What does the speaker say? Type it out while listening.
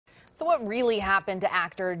So what really happened to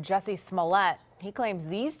actor Jussie Smollett? He claims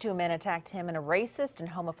these two men attacked him in a racist and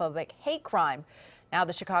homophobic hate crime. Now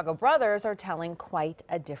the Chicago brothers are telling quite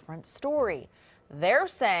a different story. They're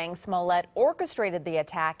saying Smollett orchestrated the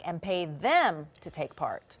attack and paid them to take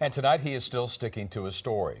part. And tonight he is still sticking to his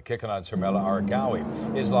story. KCAL's Hermela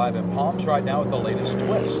Aragawi is live in Palms right now with the latest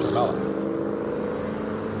twist. Hermela.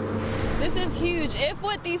 This is huge. If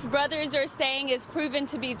what these brothers are saying is proven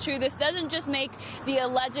to be true, this doesn't just make the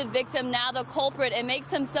alleged victim now the culprit. It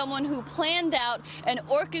makes him someone who planned out and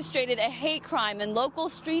orchestrated a hate crime. And local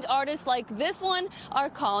street artists like this one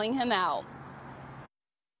are calling him out.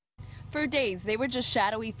 For days, they were just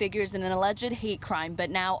shadowy figures in an alleged hate crime, but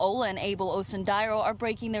now Ola and Abel Osundairo are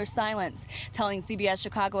breaking their silence, telling CBS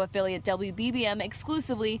Chicago affiliate WBBM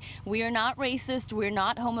exclusively, "We are not racist, we're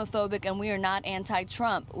not homophobic, and we are not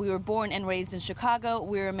anti-Trump. We were born and raised in Chicago.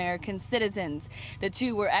 We're American citizens." The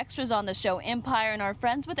two were extras on the show Empire and are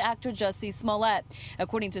friends with actor Jussie Smollett.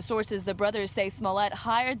 According to sources, the brothers say Smollett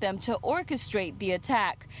hired them to orchestrate the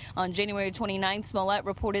attack. On January 29th, Smollett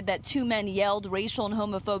reported that two men yelled racial and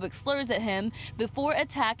homophobic slurs at him before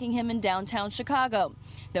attacking him in downtown Chicago.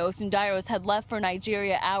 The Osundairos had left for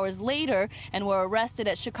Nigeria hours later and were arrested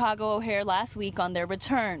at Chicago O'Hare last week on their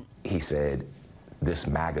return. He said, "This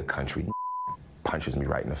MAGA country punches me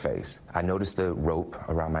right in the face." I noticed the rope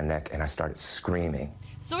around my neck and I started screaming.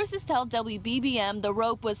 Sources tell WBBM the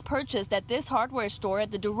rope was purchased at this hardware store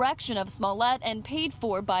at the direction of Smollett and paid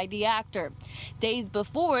for by the actor. Days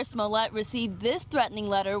before, Smollett received this threatening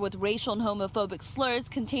letter with racial and homophobic slurs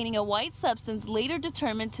containing a white substance later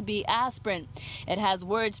determined to be aspirin. It has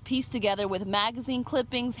words pieced together with magazine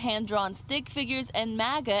clippings, hand-drawn stick figures, and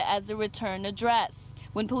MAGA as a return address.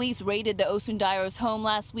 When police raided the Osundairos' home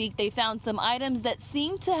last week, they found some items that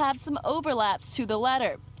seemed to have some overlaps to the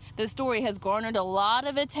letter. The story has garnered a lot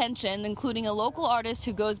of attention, including a local artist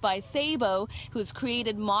who goes by Sabo, who's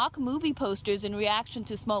created mock movie posters in reaction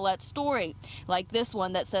to Smollett's story, like this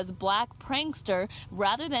one that says Black Prankster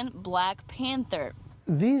rather than Black Panther.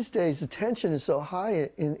 These days, the tension is so high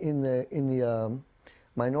in the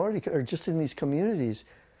minority, or just in these communities.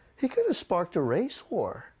 He could have sparked a race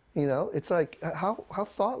war. You know, it's like, how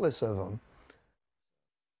thoughtless of him.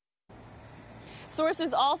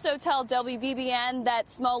 Sources also tell WBBN that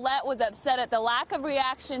Smollett was upset at the lack of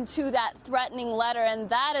reaction to that threatening letter, and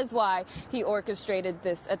that is why he orchestrated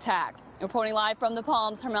this attack. Reporting live from the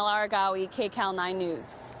Palms, Hermela Aragawi, KCAL 9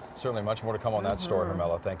 News. Certainly much more to come on that story,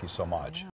 Hermela. Thank you so much.